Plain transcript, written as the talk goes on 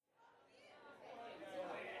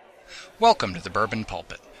Welcome to the Bourbon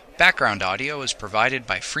Pulpit. Background audio is provided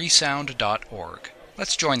by freesound.org.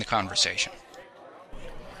 Let's join the conversation.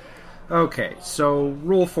 Okay, so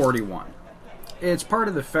Rule 41. It's part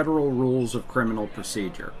of the Federal Rules of Criminal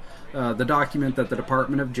Procedure, the document that the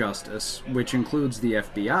Department of Justice, which includes the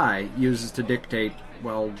FBI, uses to dictate,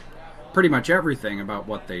 well, pretty much everything about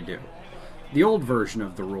what they do. The old version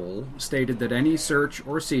of the rule stated that any search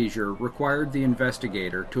or seizure required the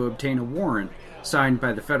investigator to obtain a warrant signed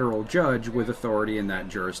by the federal judge with authority in that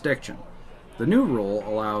jurisdiction. The new rule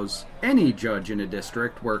allows any judge in a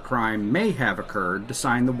district where crime may have occurred to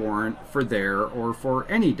sign the warrant for their or for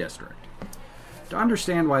any district. To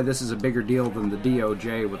understand why this is a bigger deal than the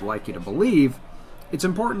DOJ would like you to believe, it's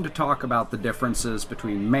important to talk about the differences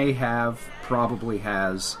between may have, probably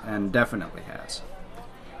has, and definitely has.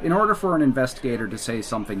 In order for an investigator to say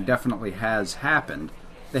something definitely has happened,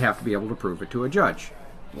 they have to be able to prove it to a judge.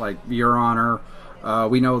 Like, Your Honor,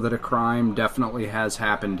 we know that a crime definitely has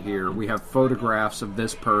happened here. We have photographs of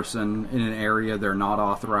this person in an area they're not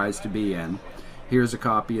authorized to be in. Here's a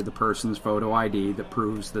copy of the person's photo ID that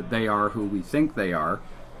proves that they are who we think they are.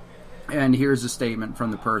 And here's a statement from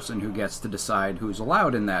the person who gets to decide who's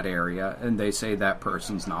allowed in that area, and they say that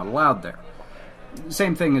person's not allowed there.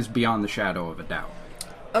 Same thing is beyond the shadow of a doubt.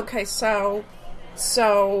 Okay, so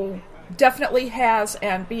definitely has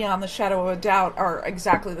and beyond the shadow of a doubt are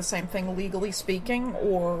exactly the same thing, legally speaking,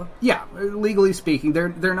 or? Yeah, legally speaking,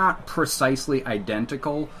 they're not precisely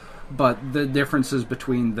identical, but the differences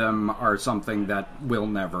between them are something that will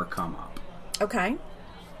never come up. Okay.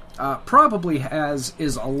 Probably has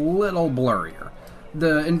is a little blurrier.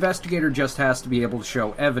 The investigator just has to be able to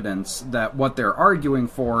show evidence that what they're arguing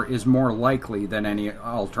for is more likely than any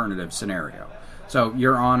alternative scenario. So,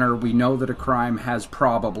 Your Honor, we know that a crime has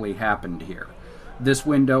probably happened here. This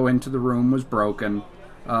window into the room was broken.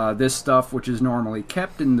 This stuff, which is normally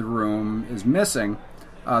kept in the room, is missing.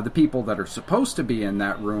 The people that are supposed to be in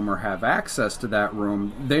that room or have access to that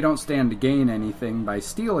room, they don't stand to gain anything by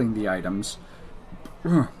stealing the items.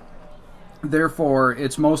 Therefore,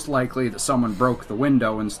 it's most likely that someone broke the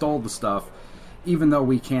window and stole the stuff, even though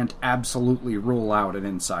we can't absolutely rule out an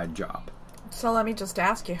inside job. So let me just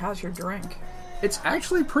ask you, how's your drink? It's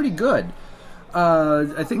actually pretty good.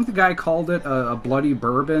 I think the guy called it a bloody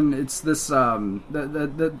bourbon. It's this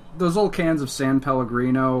those old cans of San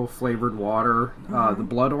Pellegrino flavored water, the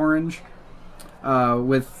blood orange,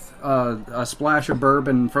 with a splash of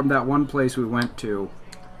bourbon from that one place we went to.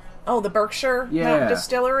 Oh, the Berkshire Mountain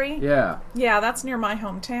Distillery? Yeah. Yeah, that's near my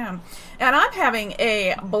hometown. And I'm having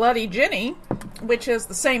a Bloody Ginny, which is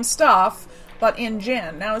the same stuff, but in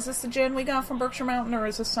gin. Now, is this the gin we got from Berkshire Mountain, or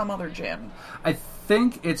is this some other gin? I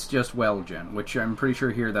think it's just Well Gin, which I'm pretty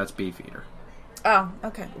sure here that's Beefeater. Oh,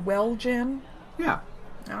 okay. Well Gin? Yeah.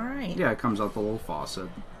 All right. Yeah, it comes out the little faucet.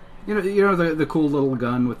 You know the cool little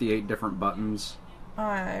gun with the 8 different buttons?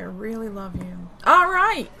 I really love you. All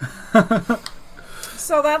right.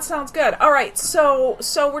 So that sounds good. All right, so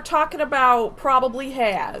we're talking about probably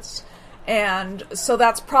has, and so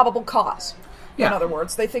that's probable cause. Yeah. In other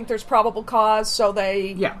words, they think there's probable cause, so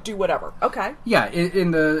they do whatever. Okay. Yeah, in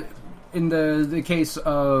the case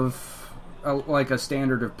of like a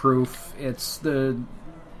standard of proof, it's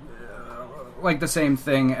like the same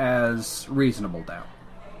thing as reasonable doubt.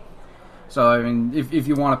 So I mean, if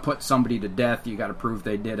you want to put somebody to death, you got to prove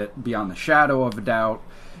they did it beyond the shadow of a doubt.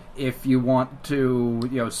 If you want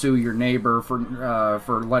to, sue your neighbor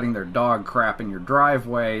for letting their dog crap in your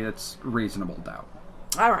driveway, it's reasonable doubt.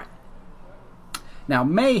 All right. Now,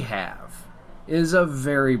 may have is a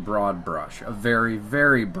very broad brush, a very,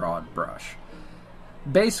 very broad brush.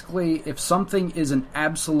 Basically, if something is an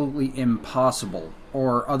absolutely impossible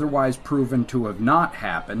or otherwise proven to have not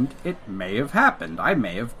happened, it may have happened. I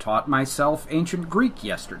may have taught myself ancient Greek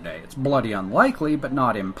yesterday. It's bloody unlikely, but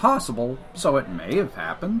not impossible, so it may have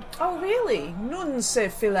happened. Oh, really? Nunce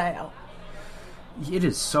phileo. It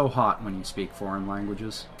is so hot when you speak foreign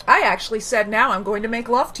languages. I actually said now I'm going to make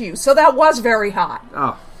love to you, so that was very hot.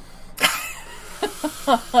 Oh.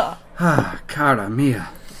 Cara mia.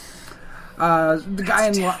 The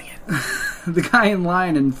guy in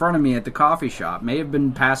line in front of me at the coffee shop may have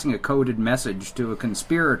been passing a coded message to a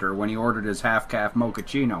conspirator when he ordered his half-calf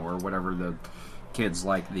mochaccino or whatever the kids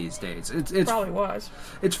like these days. It's probably was.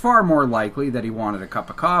 It's far more likely that he wanted a cup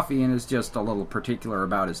of coffee and is just a little particular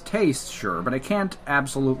about his taste, sure, but I can't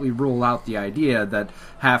absolutely rule out the idea that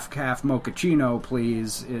half-calf mochaccino,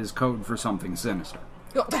 please, is code for something sinister.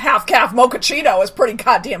 The half-calf mochaccino is pretty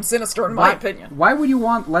goddamn sinister in my opinion. Why would you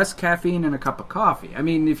want less caffeine in a cup of coffee? I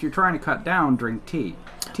mean, if you're trying to cut down, drink tea.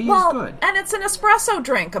 Tea is good. And it's an espresso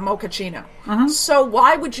drink, a mochaccino. So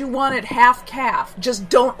why would you want it half-calf? Just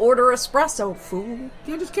don't order espresso, fool.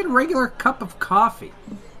 Yeah, just get a regular cup of coffee.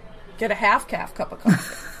 Get a half-calf cup of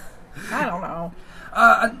coffee. I don't know.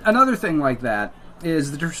 Another thing like that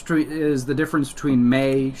is the difference between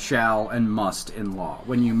may, shall, and must in law.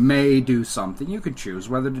 When you may do something, you could choose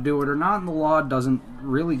whether to do it or not, and the law doesn't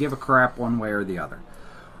really give a crap one way or the other.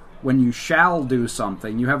 When you shall do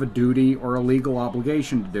something, you have a duty or a legal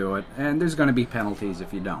obligation to do it, and there's going to be penalties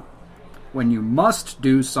if you don't. When you must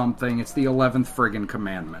do something, it's the 11th friggin'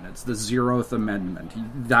 commandment. It's the 0th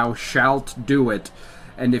amendment. Thou shalt do it,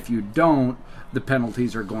 and if you don't, the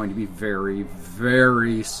penalties are going to be very,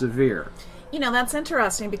 very severe. You know, that's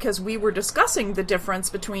interesting because we were discussing the difference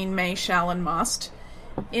between may, shall, and must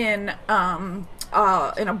in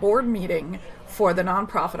a board meeting for the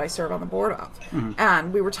nonprofit I serve on the board of.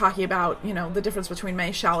 And we were talking about, you know, the difference between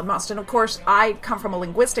may, shall, and must. And of course, I come from a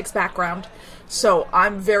linguistics background, so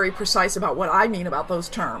I'm very precise about what I mean about those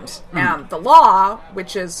terms. And the law,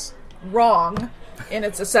 which is wrong in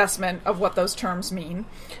its assessment of what those terms mean,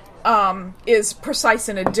 is precise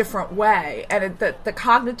in a different way. And the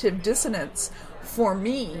cognitive dissonance for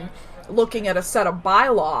me, looking at a set of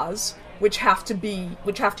bylaws which have to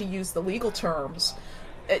use the legal terms,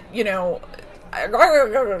 it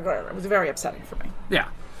was very upsetting for me. Yeah,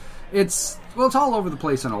 it's all over the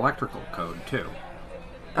place in electrical code too.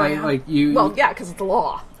 Because it's the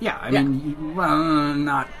law. Yeah, I mean,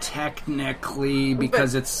 not technically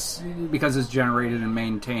because it's generated and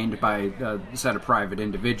maintained by a set of private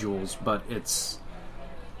individuals, but it's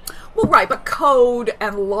but code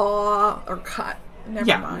and law are cut.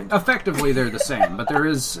 Never mind. Effectively they're the same, but there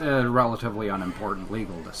is a relatively unimportant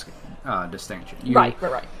legal distinction. Right.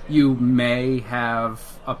 You may have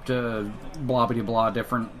up to blah-blah-blah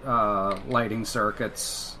different lighting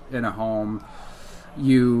circuits in a home.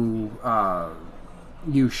 You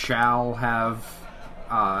shall have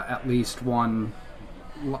at least one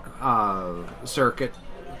circuit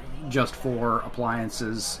just for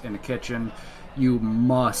appliances in a kitchen. You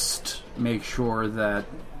must make sure that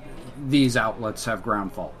these outlets have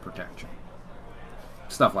ground fault protection.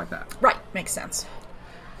 Stuff like that. Right, makes sense.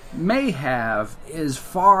 May have is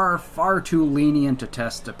far, far too lenient a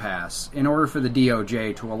test to pass in order for the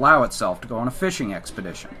DOJ to allow itself to go on a fishing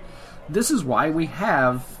expedition. This is why we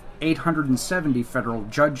have 870 federal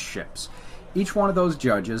judgeships. Each one of those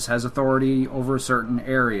judges has authority over a certain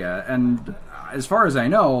area, and as far as I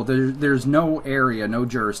know, there's no area, no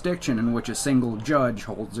jurisdiction in which a single judge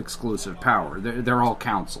holds exclusive power. They're all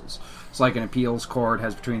councils. It's like an appeals court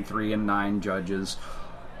has between 3 and 9 judges.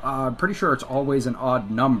 I'm pretty sure it's always an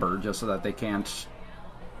odd number, just so that they can't...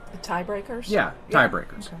 The tiebreakers? Yeah,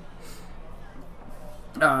 tiebreakers.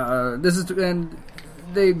 Okay. And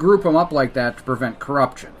they group them up like that to prevent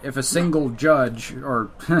corruption. If a single judge, or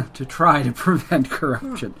to try to prevent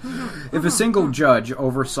corruption, if a single judge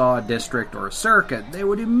oversaw a district or a circuit, they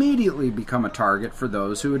would immediately become a target for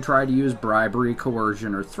those who would try to use bribery,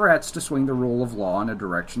 coercion, or threats to swing the rule of law in a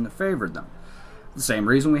direction that favored them. The same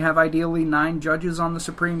reason we have ideally 9 judges on the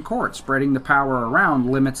Supreme Court. Spreading the power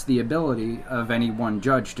around limits the ability of any one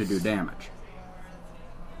judge to do damage.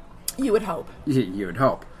 You would hope. You would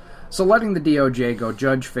hope. So letting the DOJ go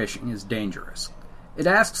judge fishing is dangerous. It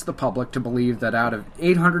asks the public to believe that out of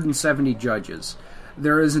 870 judges,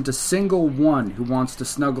 there isn't a single one who wants to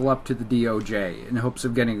snuggle up to the DOJ in hopes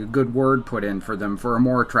of getting a good word put in for them for a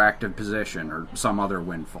more attractive position or some other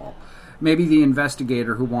windfall. Maybe the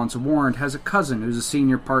investigator who wants a warrant has a cousin who's a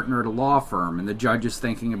senior partner at a law firm, and the judge is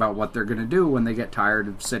thinking about what they're going to do when they get tired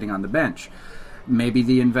of sitting on the bench. Maybe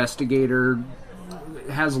the investigator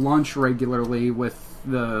has lunch regularly with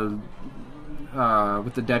the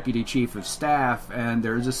deputy chief of staff, and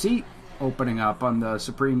there's a seat opening up on the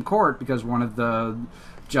Supreme Court because one of the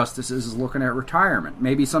justices is looking at retirement.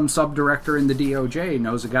 Maybe some subdirector in the DOJ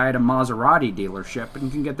knows a guy at a Maserati dealership and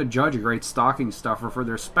can get the judge a great stocking stuffer for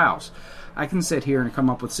their spouse. I can sit here and come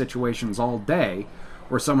up with situations all day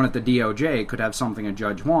where someone at the DOJ could have something a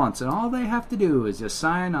judge wants, and all they have to do is just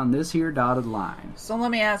sign on this here dotted line. So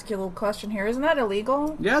let me ask you a little question here. Isn't that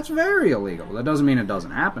illegal? Yeah, it's very illegal. That doesn't mean it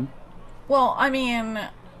doesn't happen. Well, I mean,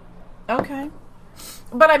 okay.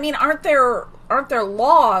 But I mean, aren't there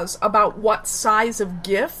laws about what size of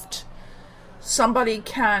gift somebody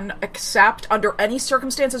can accept under any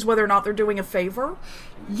circumstances, whether or not they're doing a favor?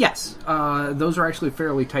 Yes. Those are actually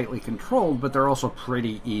fairly tightly controlled, but they're also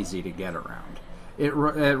pretty easy to get around. It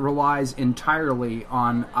relies entirely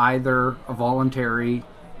on either a voluntary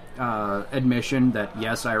admission that,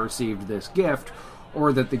 yes, I received this gift,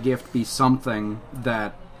 or that the gift be something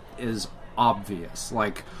that is obvious.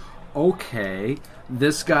 Like, okay,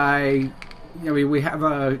 this guy, we have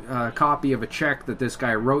a copy of a check that this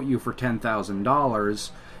guy wrote you for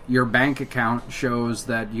 $10,000. Your bank account shows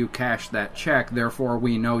that you cashed that check, therefore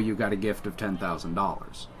we know you got a gift of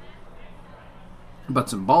 $10,000. But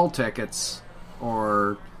some ball tickets,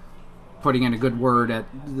 or putting in a good word at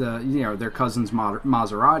their cousin's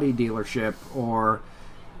Maserati dealership, or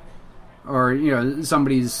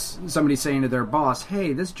somebody's saying to their boss,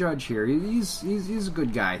 "Hey, this judge here, he's a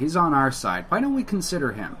good guy. He's on our side. Why don't we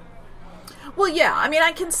consider him?" Well, yeah. I mean,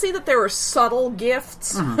 I can see that there are subtle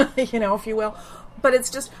gifts, if you will. But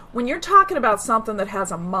it's just, when you're talking about something that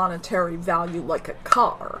has a monetary value, like a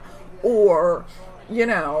car, or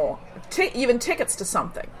even tickets to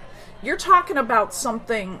something, you're talking about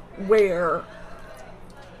something where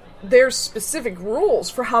there's specific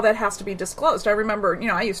rules for how that has to be disclosed. I remember,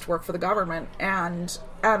 I used to work for the government, and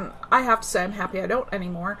I have to say I'm happy I don't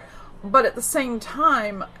anymore. But at the same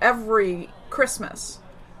time, every Christmas,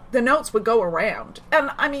 the notes would go around.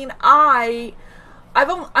 And I mean, I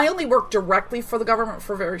only worked directly for the government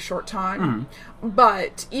for a very short time,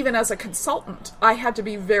 but even as a consultant, I had to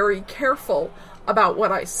be very careful about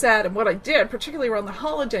what I said and what I did, particularly around the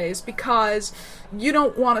holidays, because you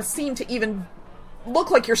don't want to seem to even look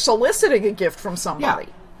like you're soliciting a gift from somebody.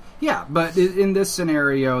 Yeah, but in this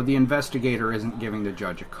scenario, the investigator isn't giving the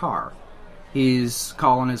judge a car. He's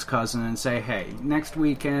calling his cousin and say, "Hey, next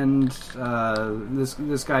weekend,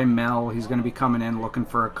 this guy Mel, he's going to be coming in looking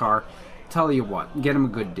for a car. Tell you what, get him a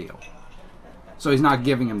good deal." So he's not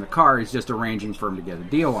giving him the car, he's just arranging for him to get a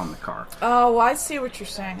deal on the car. Oh, I see what you're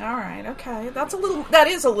saying. All right, okay. That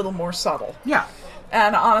is a little more subtle. Yeah.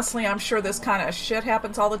 And honestly, I'm sure this kind of shit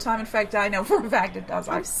happens all the time. In fact, I know for a fact it does.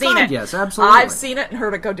 I've seen it. Yes, absolutely. I've seen it and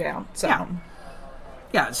heard it go down. So.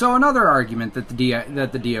 Yeah, so another argument that the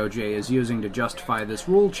DOJ is using to justify this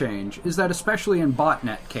rule change is that, especially in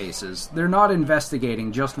botnet cases, they're not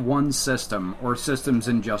investigating just one system or systems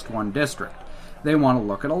in just one district. They want to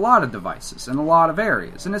look at a lot of devices in a lot of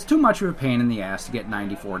areas, and it's too much of a pain in the ass to get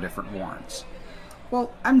 94 different warrants.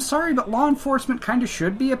 Well, I'm sorry, but law enforcement kind of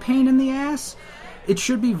should be a pain in the ass. It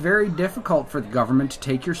should be very difficult for the government to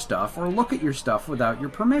take your stuff or look at your stuff without your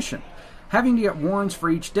permission. Having to get warrants for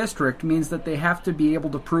each district means that they have to be able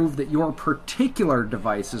to prove that your particular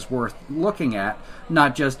device is worth looking at,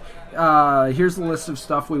 not just, here's the list of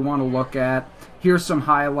stuff we want to look at, here's some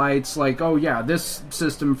highlights, like, oh yeah, this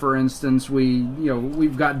system, for instance,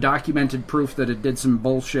 we've got documented proof that it did some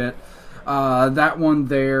bullshit. That one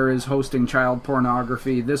there is hosting child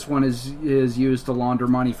pornography. This one is used to launder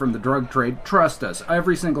money from the drug trade. Trust us,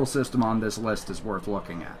 every single system on this list is worth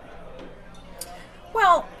looking at.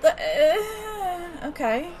 Well,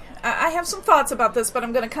 okay. I have some thoughts about this, but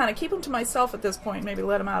I'm going to kind of keep them to myself at this point, maybe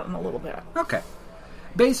let them out in a little bit. Okay.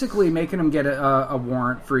 Basically, making them get a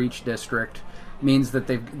warrant for each district means that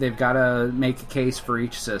they've got to make a case for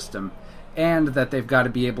each system, and that they've got to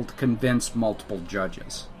be able to convince multiple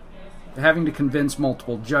judges. Having to convince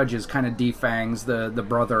multiple judges kind of defangs the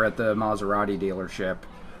brother at the Maserati dealership,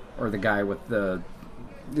 or the guy with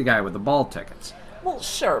the ball tickets. Well,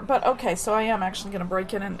 sure, but okay, so I am actually going to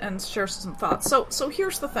break in and share some thoughts. So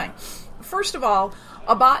here's the thing. First of all,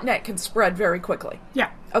 a botnet can spread very quickly.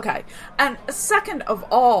 Yeah. Okay. And second of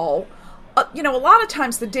all, a lot of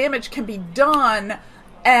times the damage can be done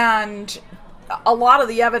and a lot of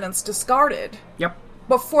the evidence discarded. Yep.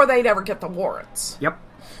 Before they'd ever get the warrants. Yep.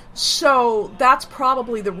 So that's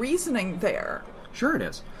probably the reasoning there. Sure it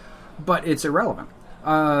is. But it's irrelevant. The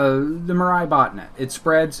Mirai botnet. It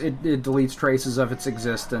spreads, it deletes traces of its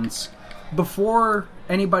existence. Before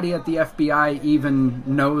anybody at the FBI even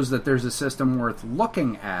knows that there's a system worth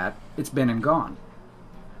looking at, it's been and gone.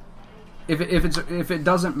 If it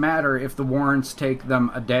doesn't matter if the warrants take them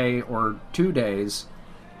a day or 2 days,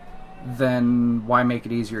 then why make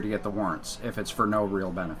it easier to get the warrants if it's for no real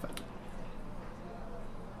benefit?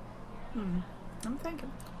 I'm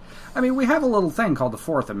thinking. I mean, we have a little thing called the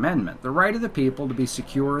Fourth Amendment, the right of the people to be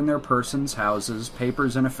secure in their persons, houses,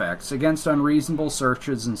 papers, and effects against unreasonable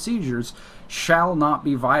searches and seizures shall not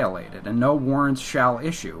be violated, and no warrants shall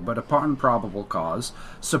issue, but upon probable cause,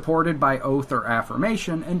 supported by oath or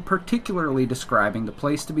affirmation, and particularly describing the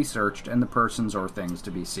place to be searched and the persons or things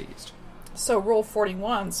to be seized. So Rule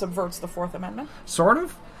 41 subverts the Fourth Amendment? Sort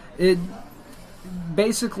of. It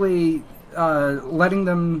basically letting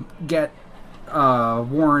them get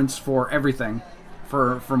warrants for everything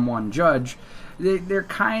from one judge. They're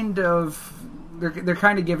kind of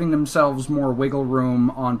giving themselves more wiggle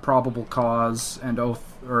room on probable cause and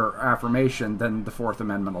oath or affirmation than the Fourth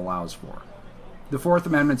Amendment allows for. The Fourth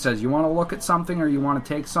Amendment says you want to look at something or you want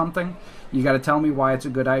to take something, you got to tell me why it's a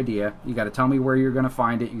good idea, you got to tell me where you're going to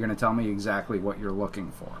find it, you're going to tell me exactly what you're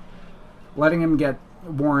looking for. Letting him get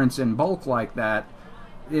warrants in bulk like that,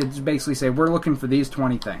 it's basically say, we're looking for these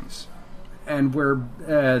 20 things. And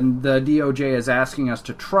the DOJ is asking us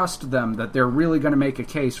to trust them that they're really going to make a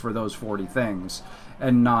case for those 40 things,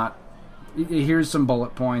 and not, here's some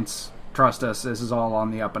bullet points, trust us, this is all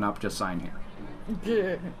on the up and up, just sign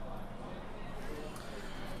here.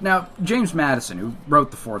 Now, James Madison, who wrote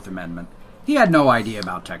the Fourth Amendment, he had no idea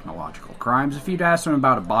about technological crimes. If you'd asked him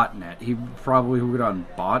about a botnet, he probably would have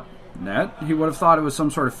gone, botnet? He would have thought it was some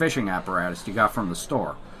sort of phishing apparatus he got from the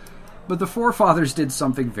store. But the forefathers did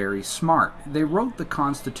something very smart. They wrote the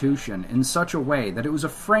Constitution in such a way that it was a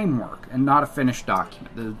framework and not a finished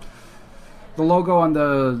document. The logo on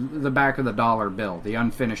the back of the dollar bill, the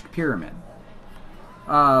unfinished pyramid.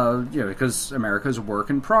 Because America's a work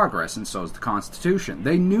in progress, and so is the Constitution.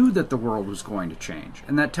 They knew that the world was going to change,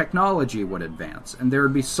 and that technology would advance, and there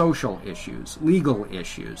would be social issues, legal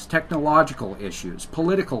issues, technological issues,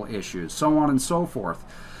 political issues, so on and so forth,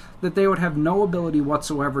 that they would have no ability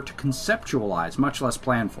whatsoever to conceptualize, much less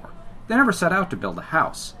plan for. They never set out to build a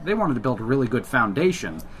house. They wanted to build a really good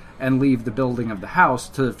foundation and leave the building of the house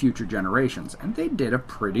to future generations, and they did a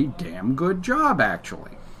pretty damn good job,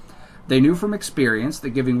 actually. They knew from experience that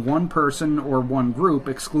giving one person or one group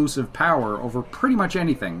exclusive power over pretty much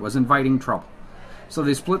anything was inviting trouble. So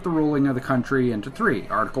they split the ruling of the country into three.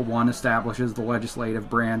 Article 1 establishes the legislative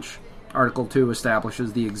branch. Article 2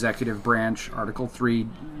 establishes the executive branch. Article 3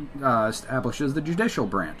 establishes the judicial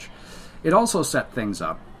branch. It also set things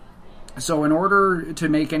up. So in order to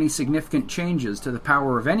make any significant changes to the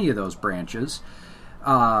power of any of those branches,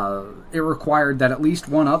 it required that at least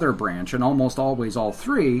one other branch, and almost always all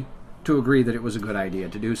three, to agree that it was a good idea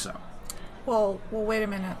to do so. Well, wait a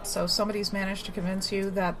minute. So somebody's managed to convince you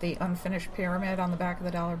that the unfinished pyramid on the back of the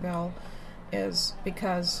dollar bill is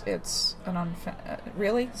because it's an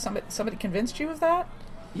really? Somebody convinced you of that?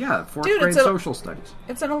 Yeah, fourth grade social studies.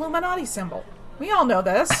 It's an Illuminati symbol. We all know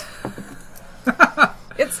this.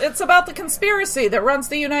 It's about the conspiracy that runs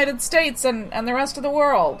the United States and the rest of the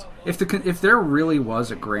world. If there really was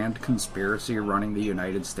a grand conspiracy running the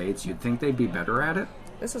United States, you'd think they'd be better at it?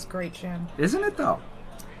 This is great, Jim. Isn't it, though?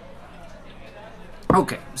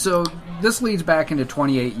 Okay, so this leads back into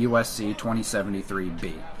 28 U.S.C.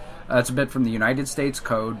 2073B. It's a bit from the United States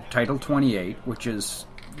Code, Title 28, which is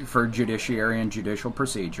for Judiciary and Judicial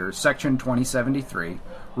Procedure, Section 2073,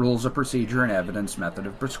 Rules of Procedure and Evidence, Method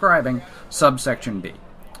of Prescribing, subsection B.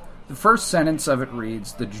 The first sentence of it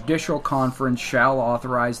reads, "The Judicial Conference shall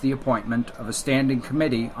authorize the appointment of a standing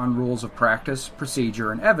committee on rules of practice,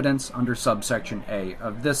 procedure, and evidence under subsection A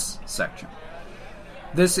of this section."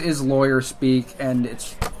 This is lawyer speak, and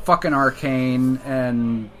it's fucking arcane,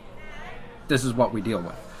 and this is what we deal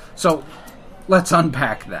with. So, let's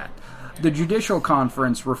unpack that. The Judicial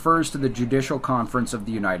Conference refers to the Judicial Conference of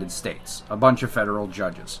the United States, a bunch of federal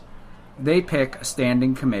judges. They pick a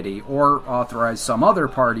standing committee, or authorize some other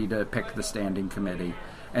party to pick the standing committee,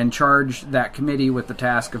 and charge that committee with the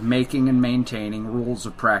task of making and maintaining rules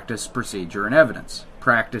of practice, procedure, and evidence.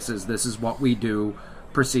 Practice is this is what we do,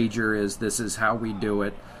 procedure is this is how we do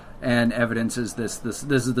it, and evidence is this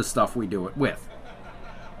is the stuff we do it with.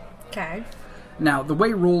 Okay. Now, the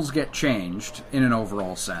way rules get changed, in an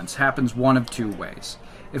overall sense, happens one of two ways.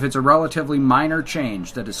 If it's a relatively minor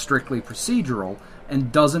change that is strictly procedural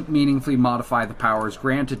and doesn't meaningfully modify the powers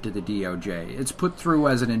granted to the DOJ, it's put through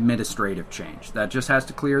as an administrative change. That just has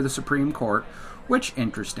to clear the Supreme Court, which,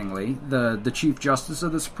 interestingly, the Chief Justice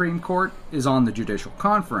of the Supreme Court is on the Judicial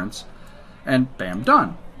Conference, and bam,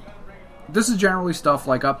 done. This is generally stuff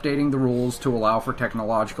like updating the rules to allow for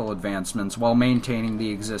technological advancements while maintaining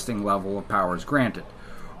the existing level of powers granted.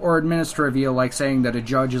 Or administrivia like saying that a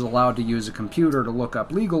judge is allowed to use a computer to look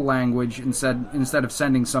up legal language instead of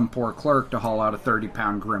sending some poor clerk to haul out a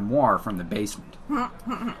 30-pound grimoire from the basement.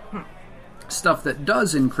 Stuff that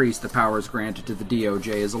does increase the powers granted to the DOJ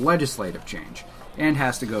is a legislative change, and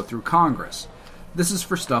has to go through Congress. This is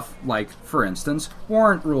for stuff like, for instance,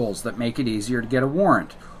 warrant rules that make it easier to get a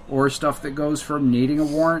warrant, or stuff that goes from needing a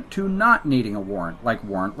warrant to not needing a warrant, like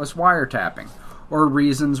warrantless wiretapping, or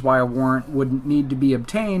reasons why a warrant wouldn't need to be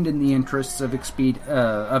obtained in the interests of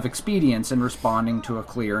expedience in responding to a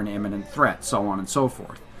clear and imminent threat, so on and so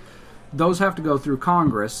forth. Those have to go through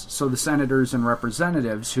Congress, so the senators and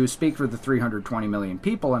representatives who speak for the 320 million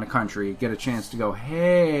people in a country get a chance to go,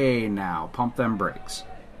 hey now, pump them brakes.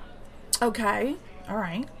 Okay, all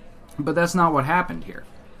right. But that's not what happened here.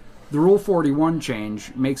 The Rule 41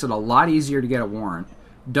 change makes it a lot easier to get a warrant,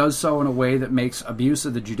 does so in a way that makes abuse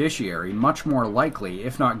of the judiciary much more likely,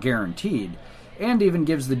 if not guaranteed, and even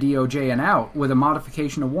gives the DOJ an out with a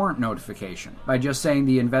modification of warrant notification by just saying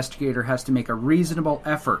the investigator has to make a reasonable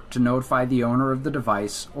effort to notify the owner of the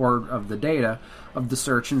device or of the data of the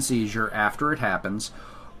search and seizure after it happens.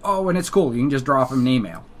 Oh, and it's cool. You can just drop them an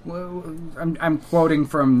email. I'm quoting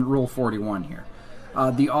from Rule 41 here.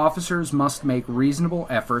 The officers must make reasonable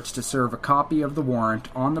efforts to serve a copy of the warrant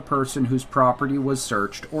on the person whose property was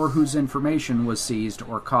searched or whose information was seized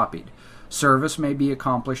or copied. Service may be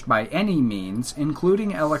accomplished by any means,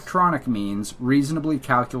 including electronic means, reasonably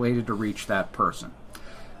calculated to reach that person.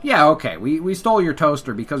 Yeah, okay, we stole your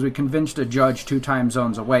toaster because we convinced a judge 2 time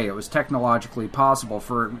zones away it was technologically possible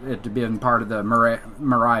for it to be part of the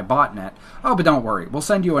Mirai botnet. Oh, but don't worry, we'll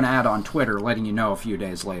send you an ad on Twitter letting you know a few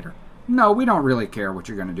days later. No, we don't really care what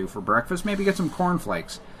you're going to do for breakfast. Maybe get some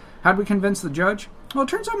cornflakes. How'd we convince the judge? Well, it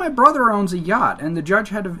turns out my brother owns a yacht, and the judge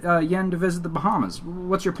had a yen to visit the Bahamas.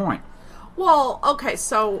 What's your point? Well, okay,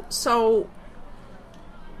 so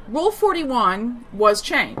Rule 41 was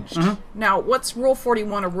changed. Mm-hmm. Now, what's Rule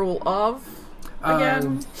 41 a rule of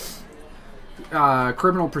again?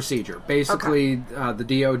 Criminal procedure. Basically, the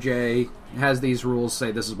DOJ has these rules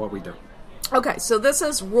say this is what we do. Okay, so this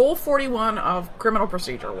is Rule 41 of criminal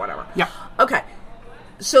procedure or whatever. Yep. Okay,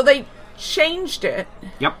 so they changed it.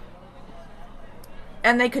 Yep.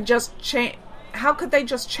 And they could just change... How could they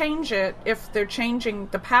just change it if they're changing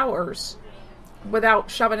the powers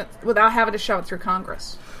without having to shove it through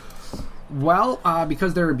Congress? Well,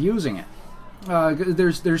 because they're abusing it.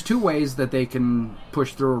 There's 2 ways that they can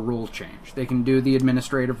push through a rule change. They can do the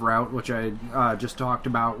administrative route, which I just talked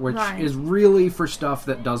about, which is really for stuff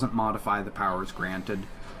that doesn't modify the powers granted.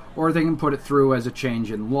 Or they can put it through as a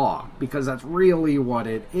change in law, because that's really what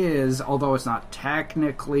it is. Although it's not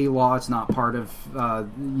technically law, it's not part of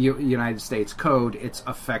United States Code, it's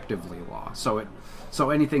effectively law. So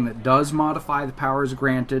anything that does modify the powers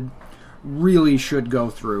granted really should go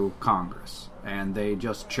through Congress. And they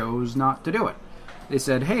just chose not to do it. They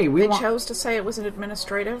said, hey, They chose to say it was an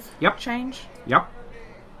administrative change? Yep.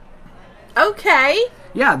 Okay.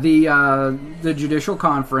 Yeah, the Judicial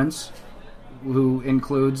Conference, who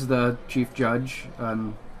includes the Chief Judge,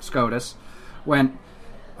 SCOTUS, went,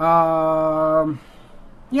 you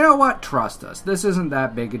know what? Trust us. This isn't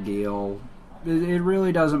that big a deal. It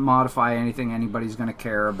really doesn't modify anything anybody's going to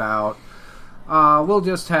care about. We'll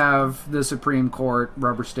just have the Supreme Court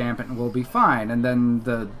rubber stamp it and we'll be fine. And then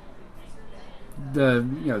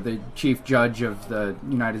the Chief Judge of the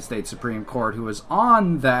United States Supreme Court, who was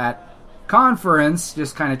on that conference,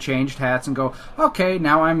 just kind of changed hats and go, okay,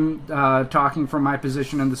 now I'm talking from my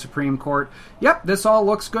position in the Supreme Court. Yep, this all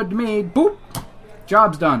looks good to me. Boop.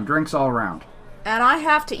 Job's done. Drinks all around. And I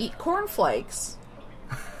have to eat cornflakes.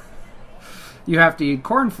 You have to eat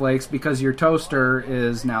cornflakes because your toaster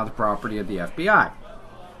is now the property of the FBI.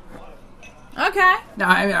 Okay.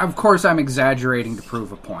 Now, of course, I'm exaggerating to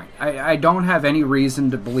prove a point. I don't have any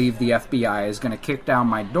reason to believe the FBI is going to kick down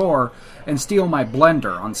my door and steal my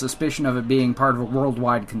blender on suspicion of it being part of a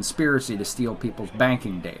worldwide conspiracy to steal people's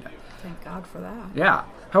banking data. Thank God for that. Yeah.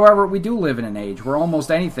 However, we do live in an age where almost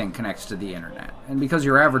anything connects to the internet. And because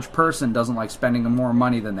your average person doesn't like spending more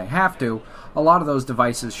money than they have to, a lot of those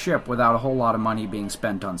devices ship without a whole lot of money being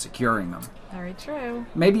spent on securing them. Very true.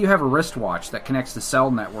 Maybe you have a wristwatch that connects to cell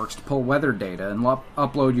networks to pull weather data and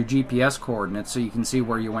upload your GPS coordinates so you can see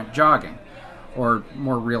where you went jogging. Or,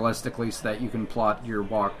 more realistically, so that you can plot your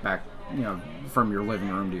walk back, from your living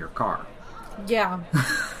room to your car. Yeah,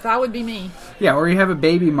 that would be me. Yeah, or you have a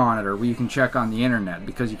baby monitor where you can check on the internet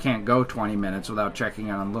because you can't go 20 minutes without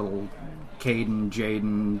checking on little Caden,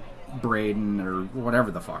 Jaden, Braden, or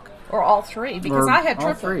whatever the fuck. Or all 3, because I had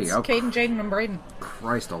triplets. All 3. Oh, Caden, Jaden, and Braden.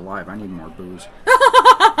 Christ alive, I need more booze.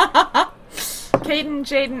 Caden,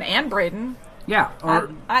 Jaden, and Braden. Yeah.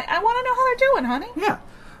 Or, I want to know how they're doing, honey.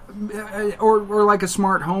 Yeah. Or like a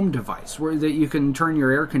smart home device where that you can turn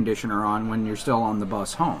your air conditioner on when you're still on the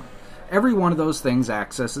bus home. Every one of those things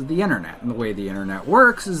accesses the internet, and the way the internet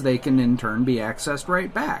works is they can in turn be accessed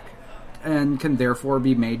right back, and can therefore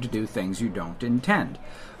be made to do things you don't intend.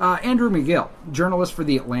 Andrew McGill, journalist for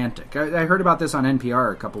The Atlantic, I heard about this on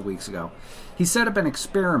NPR a couple weeks ago. He set up an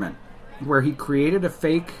experiment where he created a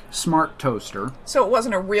fake smart toaster. So it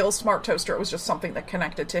wasn't a real smart toaster, it was just something that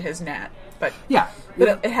connected to his net. But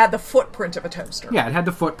it had the footprint of a toaster. Yeah, it had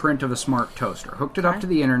the footprint of a smart toaster. Hooked it up to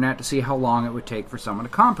the internet to see how long it would take for someone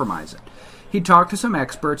to compromise it. He talked to some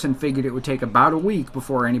experts and figured it would take about a week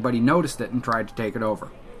before anybody noticed it and tried to take it over.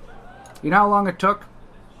 You know how long it took?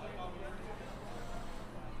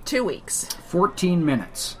 2 weeks. 14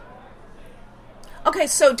 minutes. Okay,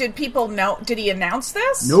 so did people know? Did he announce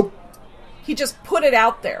this? Nope. He just put it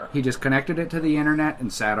out there. He just connected it to the internet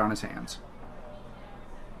and sat on his hands.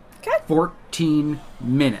 Okay. 14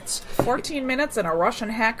 minutes. 14 minutes and a Russian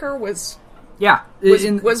hacker was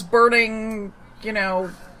burning,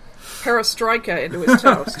 perestroika into his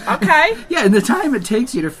toast. Okay. Yeah, and the time it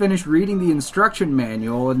takes you to finish reading the instruction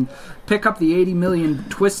manual and pick up the 80 million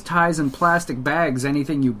twist ties and plastic bags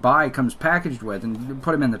anything you buy comes packaged with and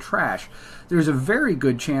put them in the trash, there's a very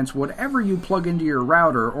good chance whatever you plug into your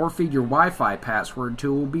router or feed your Wi-Fi password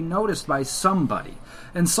to will be noticed by somebody.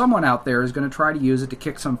 And someone out there is going to try to use it to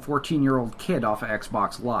kick some 14-year-old kid off of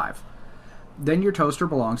Xbox Live. Then your toaster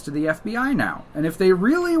belongs to the FBI now. And if they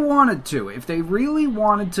really wanted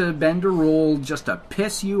to bend a rule just to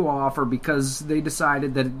piss you off or because they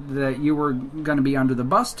decided that you were going to be under the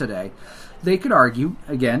bus today, they could argue,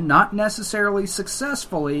 again, not necessarily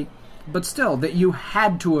successfully, but still, that you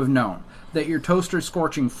had to have known that your toaster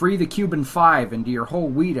scorching Free the Cuban 5 into your whole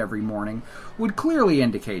wheat every morning would clearly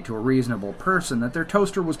indicate to a reasonable person that their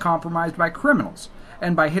toaster was compromised by criminals,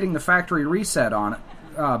 and by hitting the factory reset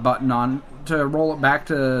button on to roll it back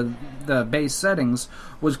to the base settings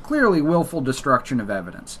was clearly willful destruction of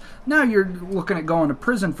evidence. Now you're looking at going to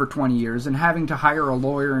prison for 20 years and having to hire a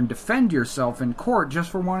lawyer and defend yourself in court just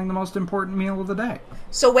for wanting the most important meal of the day.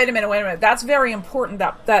 So wait a minute. That's very important,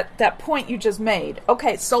 that point you just made.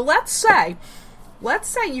 Okay, so let's say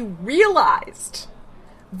you realized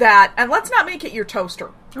that, and let's not make it your toaster.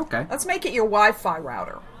 Okay. Let's make it your Wi-Fi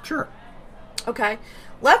router. Sure. Okay.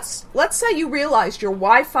 Let's say you realized your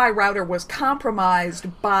Wi-Fi router was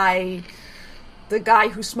compromised by the guy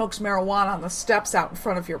who smokes marijuana on the steps out in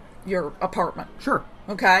front of your apartment. Sure.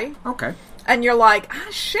 Okay? Okay. And you're like,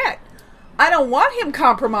 shit, I don't want him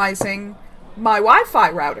compromising my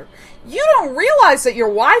Wi-Fi router. You don't realize that your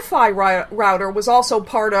Wi-Fi router was also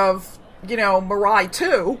part of, Mirai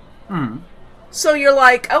 2. Mm. So you're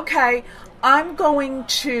like, okay, I'm going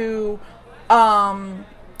to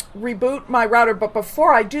reboot my router, but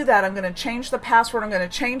before I do that, I'm going to change the password, I'm going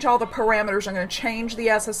to change all the parameters, I'm going to change the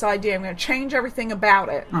SSID, I'm going to change everything about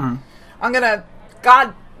it. Mm-hmm. I'm going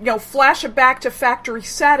to, flash it back to factory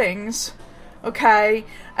settings, okay,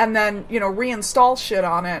 and then, reinstall shit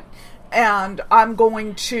on it, and I'm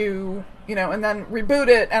going to, and then reboot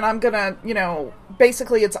it, and I'm going to,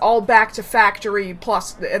 basically it's all back to factory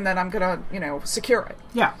plus, and then I'm going to, secure it.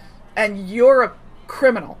 Yeah. And you're a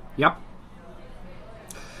criminal. Yep.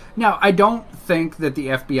 Now, I don't think that the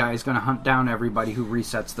FBI is going to hunt down everybody who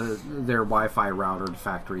resets their Wi-Fi router to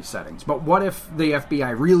factory settings. But what if the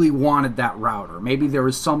FBI really wanted that router? Maybe there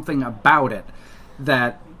was something about it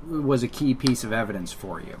that was a key piece of evidence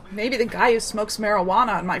for you. Maybe the guy who smokes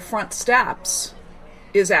marijuana on my front steps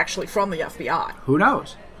is actually from the FBI. Who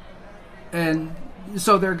knows? And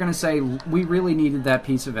so they're going to say, we really needed that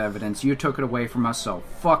piece of evidence. You took it away from us, so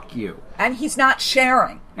fuck you. And he's not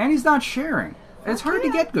sharing. It's hard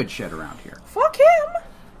to get good shit around here. Fuck him!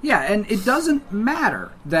 Yeah, and it doesn't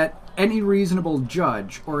matter that any reasonable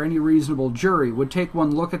judge or any reasonable jury would take one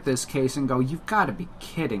look at this case and go, you've got to be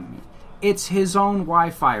kidding me. It's his own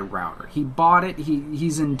Wi-Fi router. He bought it.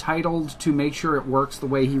 He's entitled to make sure it works the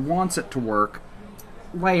way he wants it to work.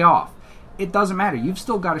 Lay off. It doesn't matter. You've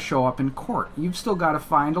still got to show up in court. You've still got to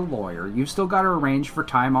find a lawyer. You've still got to arrange for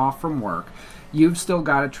time off from work. You've still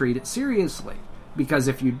got to treat it seriously. Because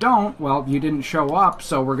if you don't, well, you didn't show up,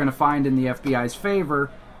 so we're going to find in the FBI's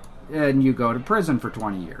favor, and you go to prison for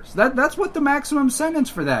 20 years. That's what the maximum sentence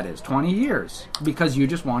for that is, 20 years. Because you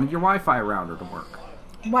just wanted your Wi-Fi router to work.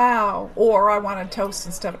 Wow. Or I wanted toast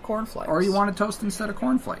instead of cornflakes. Or you wanted toast instead of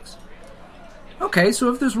cornflakes. Okay,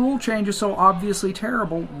 so if this rule change is so obviously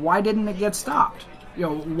terrible, why didn't it get stopped?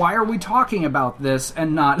 Why are we talking about this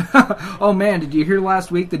and not, oh man, did you hear last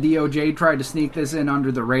week the DOJ tried to sneak this in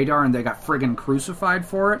under the radar and they got friggin' crucified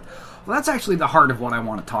for it? Well, that's actually the heart of what I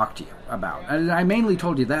want to talk to you about. And I mainly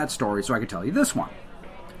told you that story so I could tell you this one.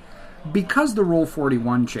 Because the Rule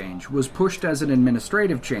 41 change was pushed as an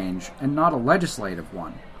administrative change and not a legislative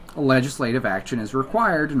one, a legislative action is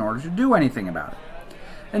required in order to do anything about it.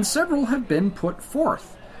 And several have been put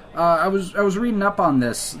forth. I was reading up on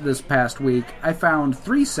this past week. I found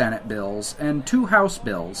 3 Senate bills and 2 House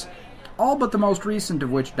bills, all but the most recent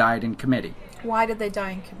of which died in committee. Why did they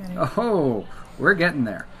die in committee? Oh, we're getting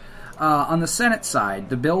there. On the Senate side,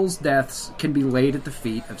 the bill's deaths can be laid at the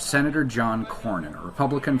feet of Senator John Cornyn, a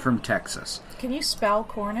Republican from Texas. Can you spell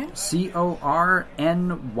Cornyn? Cornyn.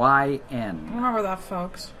 Remember that,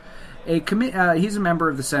 folks. He's a member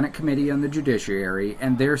of the Senate Committee on the Judiciary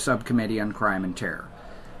and their subcommittee on Crime and Terror.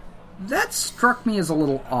 That struck me as a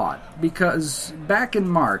little odd, because back in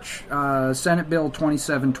March, Senate Bill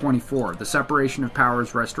 2724, the Separation of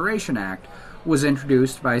Powers Restoration Act, was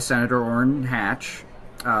introduced by Senator Orrin Hatch,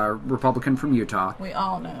 Republican from Utah. We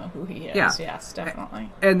all know who he is. Yeah. Yes, definitely.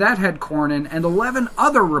 And that had Cornyn and 11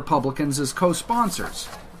 other Republicans as co-sponsors.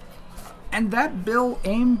 And that bill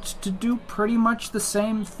aimed to do pretty much the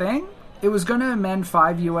same thing. It was going to amend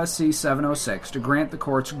 5 U.S.C. 706 to grant the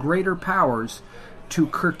courts greater powers to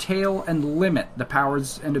curtail and limit the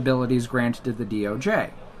powers and abilities granted to the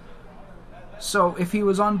DOJ. So, if he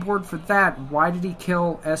was on board for that, why did he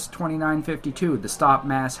kill S-2952, the Stop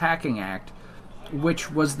Mass Hacking Act,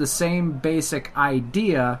 which was the same basic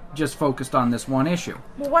idea, just focused on this one issue?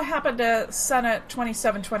 Well, what happened to Senate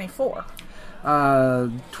 2724?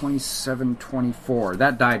 2724.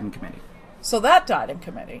 That died in committee. So that died in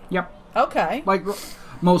committee. Yep. Okay. Like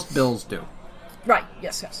most bills do. Right.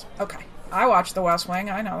 Yes. Okay. I watched The West Wing.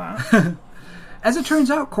 I know that. As it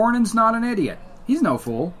turns out, Cornyn's not an idiot. He's no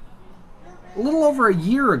fool. A little over a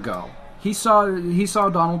year ago, he saw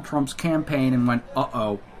Donald Trump's campaign and went,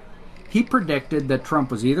 uh-oh. He predicted that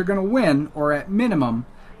Trump was either going to win, or at minimum,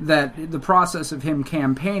 that the process of him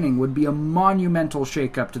campaigning would be a monumental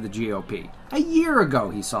shakeup to the GOP. A year ago,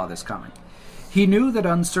 he saw this coming. He knew that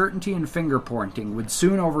uncertainty and finger-pointing would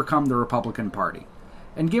soon overcome the Republican Party.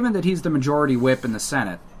 And given that he's the majority whip in the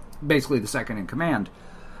Senate, basically the second in command,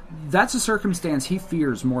 that's a circumstance he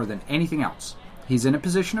fears more than anything else. He's in a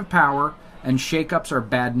position of power, and shakeups are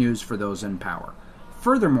bad news for those in power.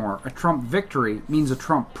 Furthermore, a Trump victory means a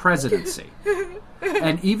Trump presidency.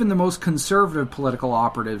 And even the most conservative political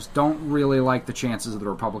operatives don't really like the chances of the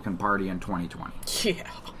Republican Party in 2020. Yeah.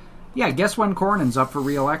 Yeah, guess when Cornyn's up for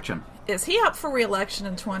re-election? Is he up for re-election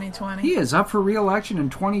in 2020? He is up for re-election in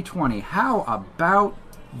 2020. How about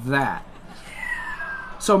that?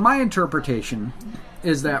 So my interpretation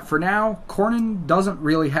is that for now, Cornyn doesn't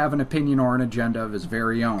really have an opinion or an agenda of his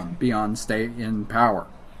very own beyond stay in power.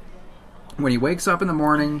 When he wakes up in the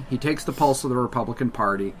morning, he takes the pulse of the Republican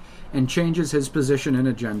Party and changes his position and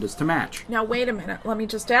agendas to match. Now, wait a minute. Let me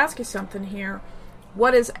just ask you something here.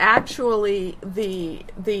 What is actually the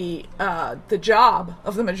job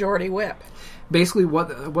of the majority whip? Basically,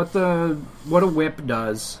 what a whip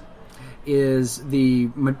does is the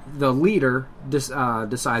leader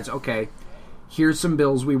decides, okay, here's some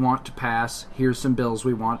bills we want to pass, here's some bills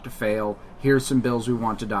we want to fail, here's some bills we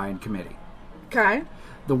want to die in committee. Okay.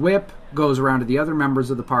 The whip goes around to the other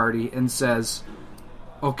members of the party and says,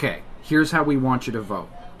 okay, here's how we want you to vote.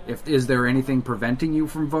 Is there anything preventing you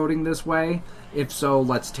from voting this way? If so,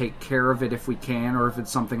 let's take care of it if we can, or if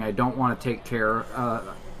it's something I don't want to take care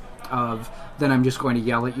of, then I'm just going to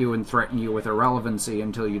yell at you and threaten you with irrelevancy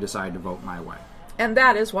until you decide to vote my way. And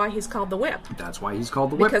that is why he's called the whip. That's why he's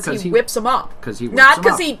called the whip. Because he whips them up. Because he whips Not them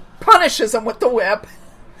because up. he punishes them with the whip.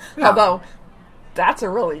 Yeah. Although, that's a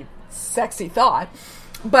really sexy thought.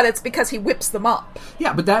 But it's because he whips them up.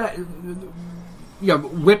 Yeah, but that...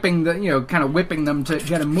 whipping them to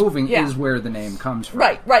get them moving is where the name comes from.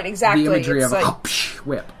 Right, exactly. The imagery it's of like,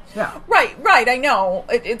 whip. Yeah. Right, I know.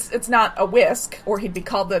 It's not a whisk, or he'd be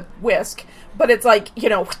called the whisk, but it's like,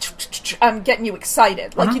 I'm getting you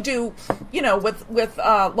excited. Like you do, with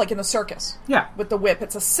like in the circus. Yeah. With the whip.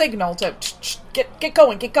 It's a signal to get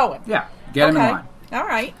going. Yeah, get him in line. All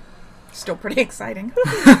right. Still pretty exciting.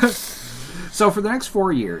 So for the next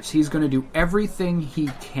 4 years, he's going to do everything he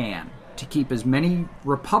can to keep as many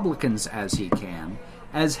Republicans as he can,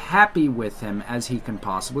 as happy with him as he can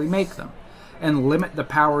possibly make them. And limit the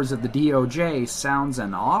powers of the DOJ sounds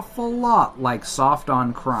an awful lot like soft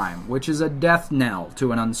on crime, which is a death knell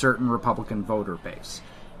to an uncertain Republican voter base.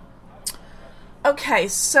 Okay,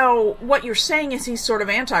 so what you're saying is he's sort of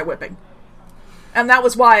anti-whipping. And that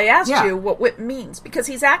was why I asked you what whip means. Because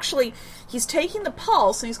he's taking the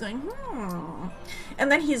pulse and he's going,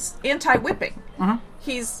 and then he's anti-whipping. Mm-hmm.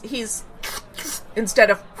 He's instead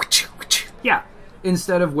of... Yeah.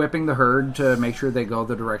 Instead of whipping the herd to make sure they go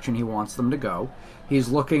the direction he wants them to go, he's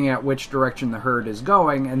looking at which direction the herd is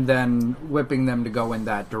going and then whipping them to go in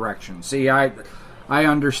that direction. See, I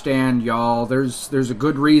understand, y'all. There's a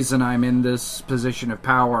good reason I'm in this position of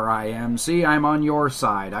power I am. See, I'm on your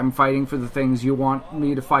side. I'm fighting for the things you want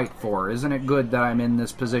me to fight for. Isn't it good that I'm in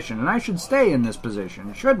this position? And I should stay in this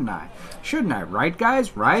position, shouldn't I? Shouldn't I? Right,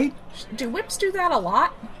 guys? Right? Do whips do that a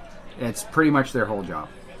lot? It's pretty much their whole job.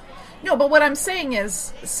 No, but what I'm saying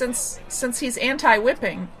is, since he's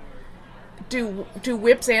anti-whipping, do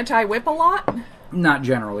whips anti-whip a lot? Not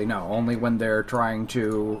generally, no. Only when they're trying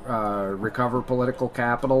to recover political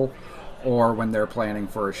capital or when they're planning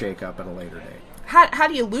for a shakeup at a later date. how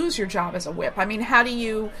do you lose your job as a whip? I mean, how do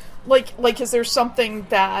you like? Is there something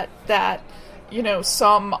that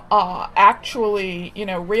some actually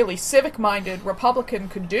really civic-minded Republican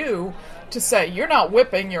could do to say, you're not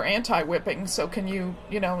whipping, you're anti-whipping, so can you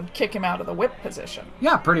kick him out of the whip position?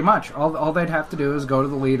 Yeah, pretty much. All they'd have to do is go to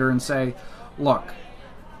the leader and say, look,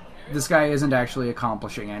 this guy isn't actually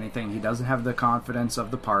accomplishing anything. He doesn't have the confidence of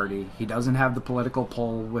the party. He doesn't have the political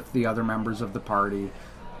pull with the other members of the party.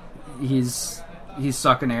 He's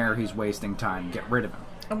sucking air. He's wasting time. Get rid of him.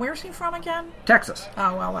 And where's he from again? Texas.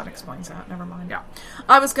 Oh, well, that explains that. Never mind. Yeah.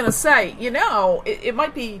 I was going to say, it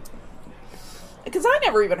might be... Because I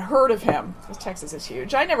never even heard of him. Texas is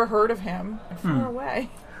huge. I never heard of him. Far away.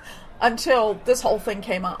 Until this whole thing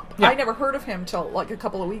came up. Yeah. I never heard of him till like a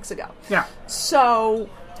couple of weeks ago. Yeah. So,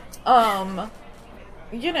 so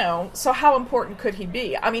how important could he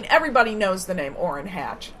be? I mean, everybody knows the name Orrin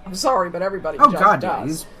Hatch. I'm sorry, but everybody just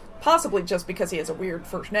does. Yeah, possibly just because he has a weird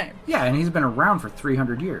first name. Yeah, and he's been around for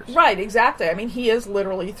 300 years. Right, exactly. I mean, he is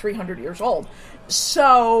literally 300 years old.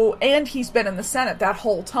 So, and he's been in the Senate that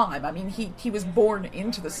whole time. I mean, he was born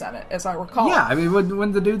into the Senate, as I recall. Yeah, I mean,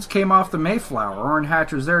 when the dudes came off the Mayflower, Orrin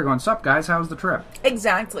Hatch was there going, "Sup, guys, how's the trip?"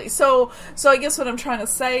 Exactly. So I guess what I'm trying to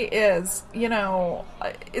say is,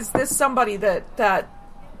 is this somebody that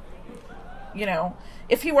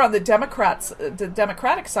if he were on the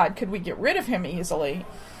Democratic side, could we get rid of him easily?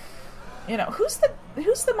 Who's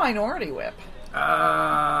the minority whip? Do we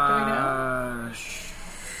know?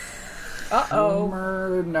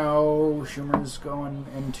 Schumer, no. Schumer's going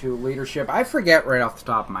into leadership. I forget right off the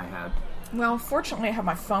top of my head. Well, fortunately, I have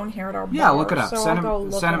my phone here at our bar. Yeah, look it up. So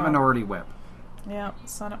Senate Minority Whip. Yeah,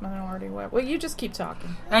 Senate Minority Whip. Well, you just keep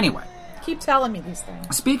talking. Anyway. Keep telling me these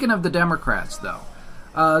things. Speaking of the Democrats, though,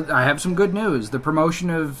 I have some good news. The promotion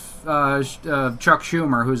of Chuck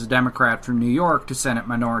Schumer, who's a Democrat from New York, to Senate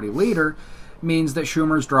Minority Leader means that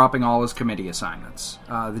Schumer's dropping all his committee assignments.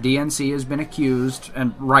 The DNC has been accused,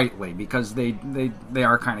 and rightly, because they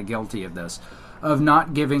are kind of guilty of this, of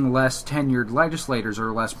not giving less tenured legislators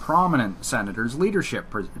or less prominent senators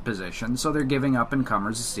leadership positions, so they're giving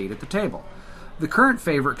up-and-comers a seat at the table. The current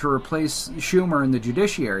favorite to replace Schumer in the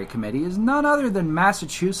Judiciary Committee is none other than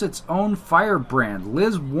Massachusetts' own firebrand,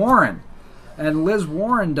 Liz Warren. And Liz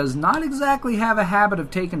Warren does not exactly have a habit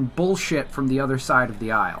of taking bullshit from the other side of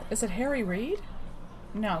the aisle. Is it Harry Reid?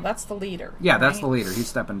 No, that's the leader. Yeah, right? That's the leader. He's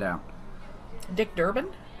stepping down. Dick Durbin?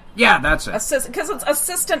 Yeah, that's it. Because it's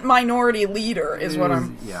assistant minority leader is what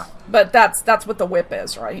I'm... Yeah. But that's what the whip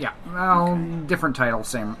is, right? Yeah. Well, okay. Different title,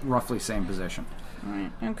 roughly same position.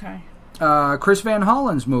 Right, okay. Chris Van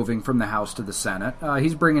Hollen's moving from the House to the Senate.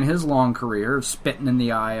 He's bringing his long career of spitting in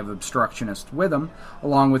the eye of obstructionists with him,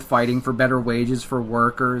 along with fighting for better wages for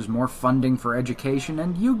workers, more funding for education,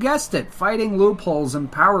 and you guessed it, fighting loopholes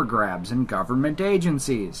and power grabs in government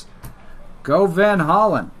agencies. Go Van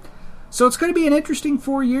Hollen. So it's going to be an interesting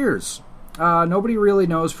 4 years. Nobody really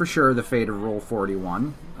knows for sure the fate of Rule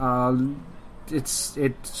 41.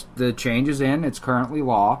 The change is in. It's currently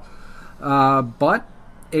law. But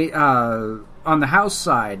on the House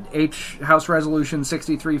side, House Resolution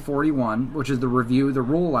 6341, which is the Review the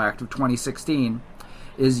Rule Act of 2016,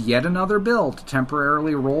 is yet another bill to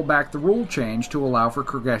temporarily roll back the rule change to allow for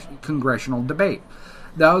congressional debate.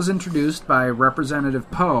 That was introduced by Representative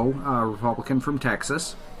Poe, a Republican from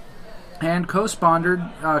Texas, and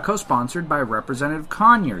co-sponsored by Representative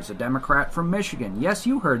Conyers, a Democrat from Michigan. Yes,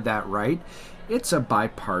 you heard that right. It's a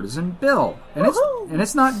bipartisan bill, and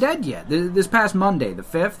it's not dead yet. This past Monday, the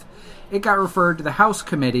 5th, it got referred to the House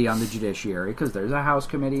Committee on the Judiciary, because there's a House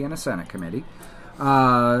Committee and a Senate Committee,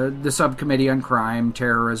 the Subcommittee on Crime,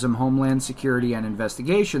 Terrorism, Homeland Security, and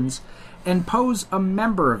Investigations, and Poe's a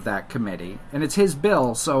member of that committee, and it's his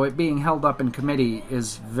bill, so it being held up in committee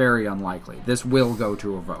is very unlikely. This will go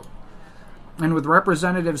to a vote. And with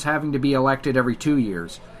representatives having to be elected every 2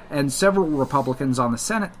 years, and several Republicans on the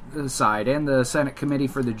Senate side and the Senate Committee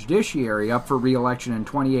for the Judiciary up for re-election in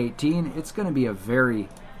 2018, it's going to be a very,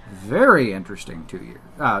 very interesting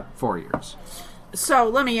 4 years. So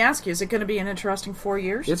let me ask you, is it going to be an interesting 4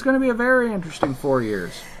 years? It's going to be a very interesting 4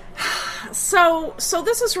 years. So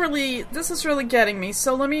this is really getting me.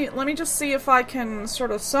 So let me just see if I can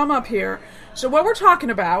sort of sum up here. So what we're talking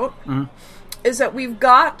about is that we've